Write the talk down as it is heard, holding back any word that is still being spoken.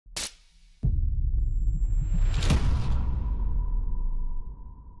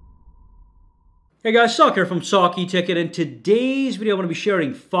Hey guys, Sak here from SAKITECH, and in today's video I'm going to be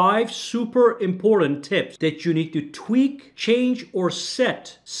sharing 5 super important tips that you need to tweak, change, or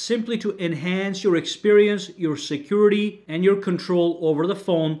set simply to enhance your experience, your security, and your control over the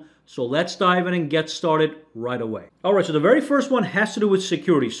phone. So let's dive in and get started right away. Alright, so the very first one has to do with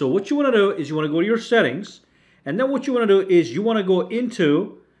security. So what you want to do is you want to go to your settings, and then what you want to do is you want to go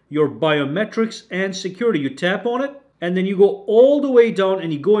into your biometrics and security. You tap on it, and then you go all the way down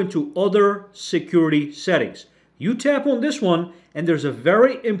and you go into other security settings. You tap on this one, and there's a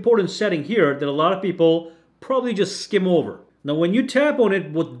very important setting here that a lot of people probably just skim over. Now when you tap on it,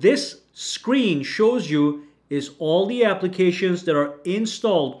 what this screen shows you is all the applications that are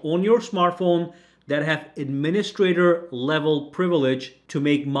installed on your smartphone that have administrator level privilege to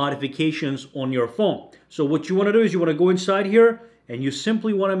make modifications on your phone. So what you want to do is you want to go inside here, and you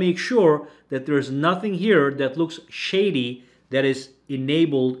simply want to make sure that there's nothing here that looks shady that is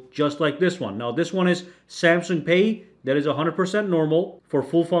enabled, just like this one. Now this one is Samsung Pay. That is 100% normal for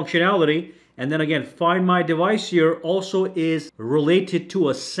full functionality. And then again, Find My Device here also is related to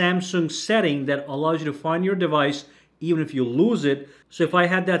a Samsung setting that allows you to find your device even if you lose it. So if I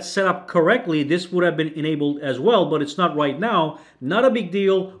had that set up correctly, this would have been enabled as well, but it's not right now. Not a big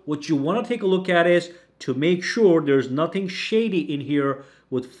deal. What you want to take a look at is to make sure there's nothing shady in here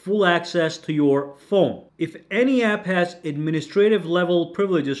with full access to your phone. If any app has administrative level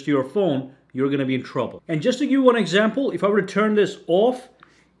privileges to your phone, you're going to be in trouble. And just to give you one example, if I were to turn this off,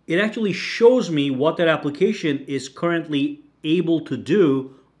 it actually shows me what that application is currently able to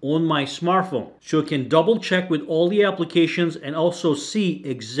do on my smartphone. So it can double check with all the applications and also see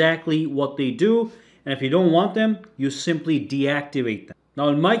exactly what they do. And if you don't want them, you simply deactivate them. Now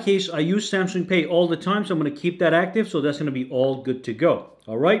in my case, I use Samsung Pay all the time, so I'm going to keep that active, so that's going to be all good to go.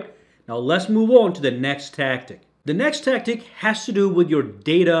 Alright, now let's move on to the next tactic. The next tactic has to do with your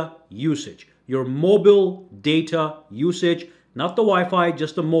data usage, your mobile data usage, not the Wi-Fi,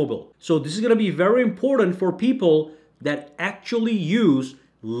 just the mobile. So this is going to be very important for people that actually use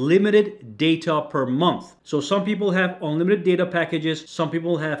limited data per month. So some people have unlimited data packages, some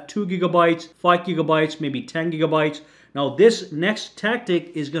people have 2 gigabytes, 5 gigabytes, maybe 10 gigabytes. Now this next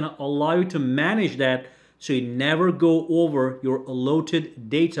tactic is going to allow you to manage that so you never go over your allotted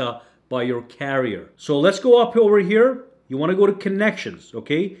data by your carrier. So let's go up over here. You want to go to connections,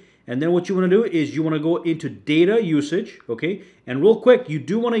 okay? And then what you want to do is you want to go into data usage, okay? And real quick, you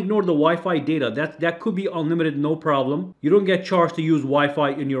do want to ignore the Wi-Fi data. That could be unlimited, no problem. You don't get charged to use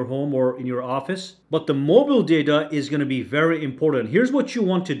Wi-Fi in your home or in your office. But the mobile data is going to be very important. Here's what you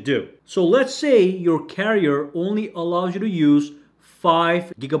want to do. So let's say your carrier only allows you to use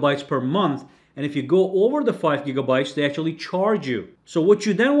 5 gigabytes per month. And if you go over the 5 gigabytes, they actually charge you. So what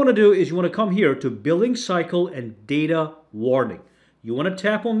you then want to do is you want to come here to billing cycle and data warning. You want to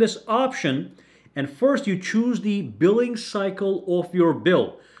tap on this option, and first you choose the billing cycle of your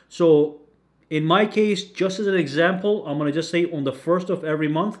bill. So in my case, just as an example, I'm going to just say on the 1st of every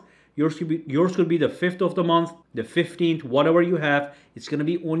month. Yours could be the 5th of the month, the 15th, whatever you have. It's going to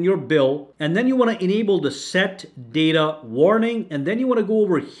be on your bill. And then you want to enable the set data warning, and then you want to go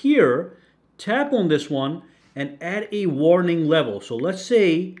over here, tap on this one, and add a warning level. So let's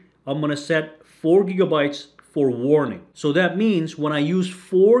say I'm going to set 4 gigabytes for warning. So that means when I use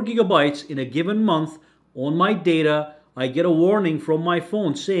 4 gigabytes in a given month on my data, I get a warning from my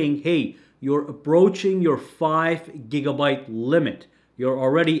phone saying, hey, you're approaching your 5 gigabyte limit. You're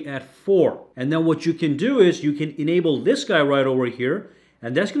already at 4. And then what you can do is you can enable this guy right over here,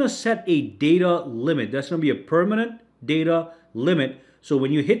 and that's going to set a data limit. That's going to be a permanent data limit. So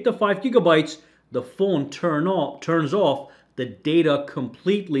when you hit the 5 gigabytes, the phone turns off the data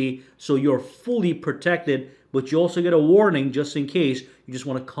completely, so you're fully protected. But you also get a warning just in case you just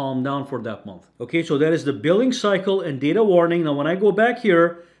want to calm down for that month. Okay, so that is the billing cycle and data warning. Now when I go back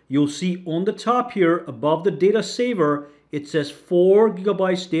here, you'll see on the top here above the data saver, it says 4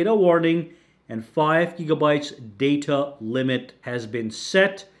 gigabytes data warning and 5 gigabytes data limit has been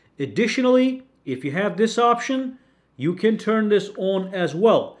set. Additionally, if you have this option, you can turn this on as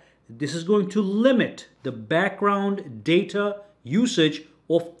well. This is going to limit the background data usage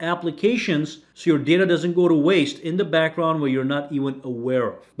of applications so your data doesn't go to waste in the background where you're not even aware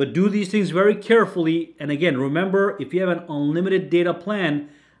of. But do these things very carefully. And again, remember, if you have an unlimited data plan,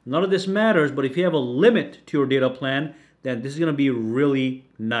 none of this matters. But if you have a limit to your data plan, then this is going to be really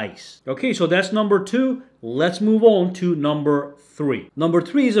nice. Okay, so that's number 2. Let's move on to number 3. Number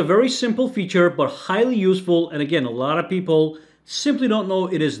 3 is a very simple feature but highly useful. And again, a lot of people simply don't know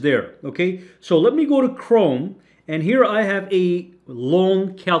it is there. Okay, so let me go to Chrome. And here I have a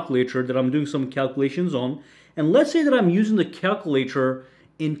loan calculator that I'm doing some calculations on. And let's say that I'm using the calculator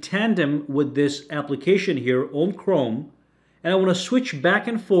in tandem with this application here on Chrome, and I want to switch back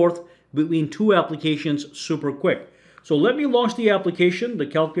and forth between two applications super quick. So let me launch the application, the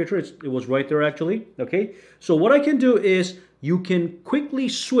calculator. It was right there actually. Okay. So what I can do is you can quickly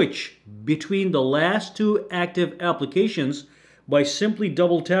switch between the last two active applications by simply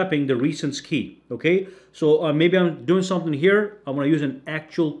double tapping the recents key. Okay. So maybe I'm doing something here. I'm going to use an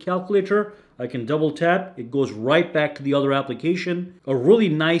actual calculator. I can double tap. It goes right back to the other application. A really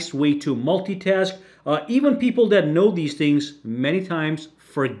nice way to multitask. Even people that know these things many times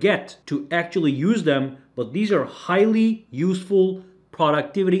forget to actually use them, but these are highly useful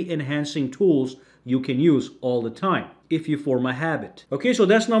productivity enhancing tools you can use all the time if you form a habit. Okay, so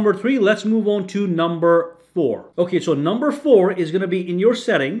that's number 3. Let's move on to number 4. Okay, so number 4 is going to be in your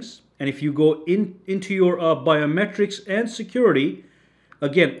settings, and if you go into your biometrics and security,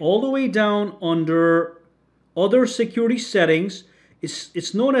 again, all the way down under other security settings,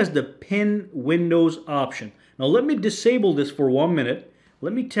 it's known as the pin windows option. Now let me disable this for 1 minute.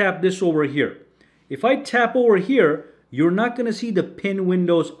 Let me tap this over here. If I tap over here, you're not going to see the pin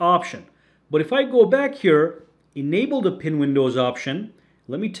windows option. But if I go back here, enable the pin windows option,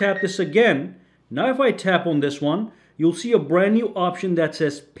 let me tap this again. Now if I tap on this one, you'll see a brand new option that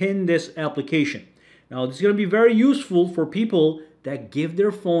says pin this application. Now this is going to be very useful for people that give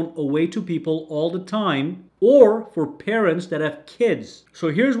their phone away to people all the time, or for parents that have kids. So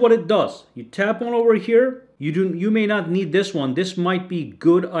here's what it does. You tap on over here. You may not need this one. This might be a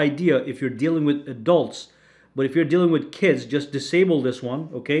good idea if you're dealing with adults, but if you're dealing with kids, just disable this one,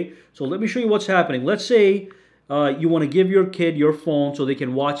 okay? So let me show you what's happening. Let's say you want to give your kid your phone so they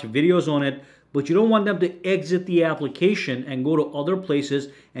can watch videos on it, but you don't want them to exit the application and go to other places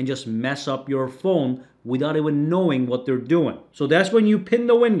and just mess up your phone without even knowing what they're doing. So that's when you pin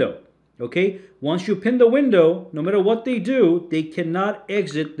the window, okay? Once you pin the window, no matter what they do, they cannot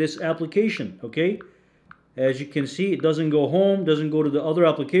exit this application, okay? As you can see, it doesn't go home, doesn't go to the other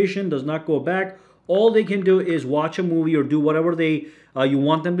application, does not go back. All they can do is watch a movie or do whatever you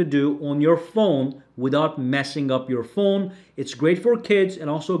want them to do on your phone without messing up your phone. It's great for kids and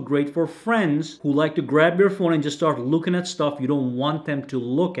also great for friends who like to grab your phone and just start looking at stuff you don't want them to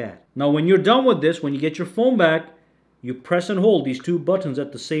look at. Now, when you're done with this, when you get your phone back, you press and hold these two buttons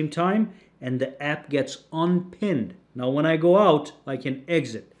at the same time and the app gets unpinned. Now, when I go out, I can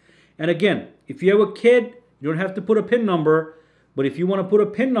exit. And again, if you have a kid, you don't have to put a PIN number, but if you want to put a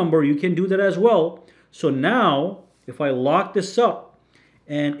PIN number, you can do that as well. So now, if I lock this up,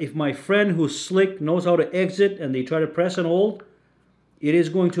 and if my friend who's slick knows how to exit and they try to press and hold, it is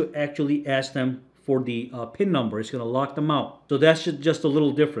going to actually ask them for the PIN number. It's going to lock them out. So that's just a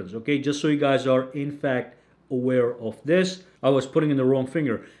little difference, okay? Just so you guys are, in fact, aware of this. I was putting in the wrong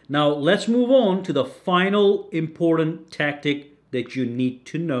finger. Now, let's move on to the final important tactic that you need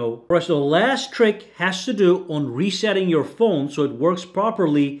to know. All right, so the last trick has to do on resetting your phone so it works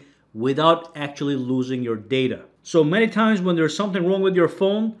properly without actually losing your data. So many times when there's something wrong with your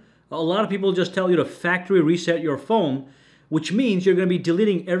phone, a lot of people just tell you to factory reset your phone, which means you're going to be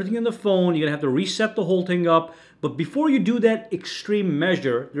deleting everything in the phone. You're going to have to reset the whole thing up. But before you do that extreme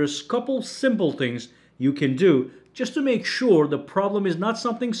measure, there's a couple simple things you can do just to make sure the problem is not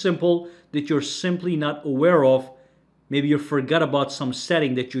something simple that you're simply not aware of. Maybe you forgot about some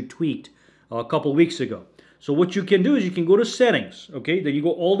setting that you tweaked a couple weeks ago. So what you can do is you can go to settings, okay? Then you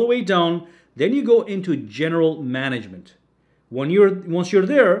go all the way down. Then you go into general management. Once you're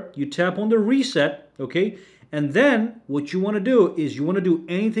there, you tap on the reset, okay? And then what you want to do is you want to do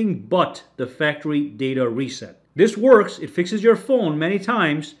anything but the factory data reset. This works. It fixes your phone many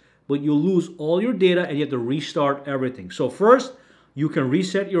times, but you lose all your data and you have to restart everything. So first, you can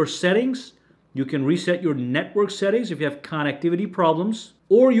reset your settings. You can reset your network settings if you have connectivity problems,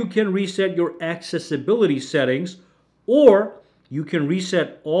 or you can reset your accessibility settings, or you can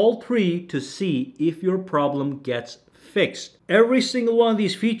reset all three to see if your problem gets fixed. Every single one of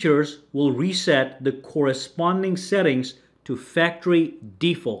these features will reset the corresponding settings to factory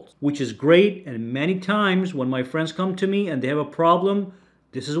default, which is great. And many times when my friends come to me and they have a problem,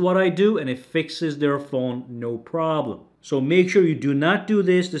 this is what I do and it fixes their phone no problem. So make sure you do not do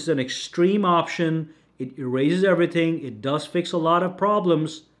this. This is an extreme option. It erases everything. It does fix a lot of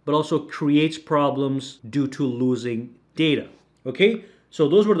problems, but also creates problems due to losing data. Okay? So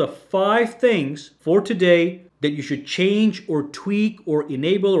those were the 5 things for today that you should change or tweak or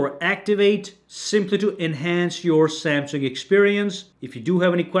enable or activate simply to enhance your Samsung experience. If you do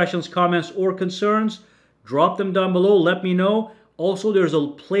have any questions, comments, or concerns, drop them down below. Let me know. Also, there's a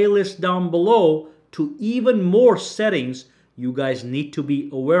playlist down below to even more settings you guys need to be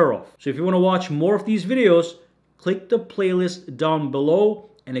aware of. So if you want to watch more of these videos, click the playlist down below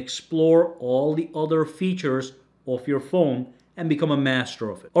and explore all the other features of your phone and become a master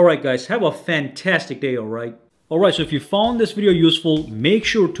of it. Alright guys, have a fantastic day, alright? Alright, so if you found this video useful, make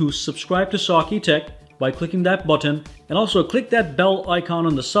sure to subscribe to SAKITECH by clicking that button, and also click that bell icon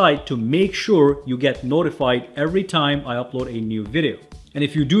on the side to make sure you get notified every time I upload a new video. And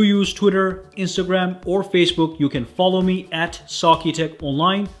if you do use Twitter, Instagram, or Facebook, you can follow me at SAKITECH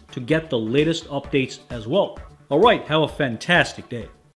Online to get the latest updates as well. Alright, have a fantastic day.